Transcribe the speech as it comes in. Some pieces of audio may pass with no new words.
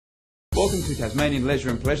Welcome to Tasmanian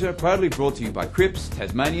Leisure and Pleasure, proudly brought to you by Cripps,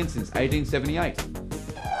 Tasmanian since 1878.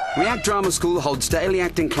 React Drama School holds daily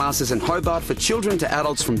acting classes in Hobart for children to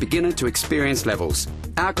adults from beginner to experienced levels.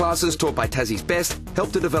 Our classes, taught by Tassie's best,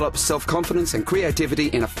 help to develop self-confidence and creativity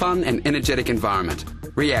in a fun and energetic environment.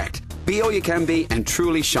 React. Be all you can be and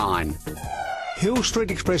truly shine. Hill Street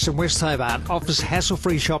Express in West Hobart offers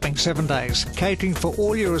hassle-free shopping 7 days, catering for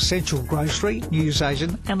all your essential grocery,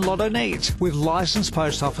 newsagent and lotto needs, with licensed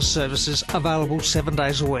post office services available 7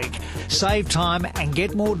 days a week. Save time and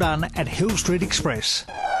get more done at Hill Street Express.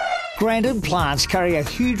 Granton plants carry a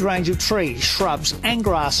huge range of trees, shrubs and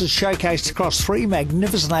grasses showcased across 3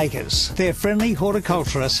 magnificent acres. Their friendly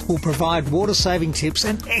horticulturists will provide water-saving tips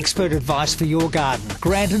and expert advice for your garden.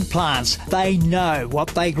 Granton plants, they know what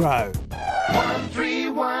they grow.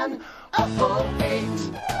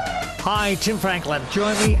 13148. Hi, Tim Franklin.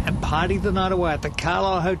 Join me and party the night away at the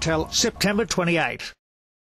Carlisle Hotel, September 28.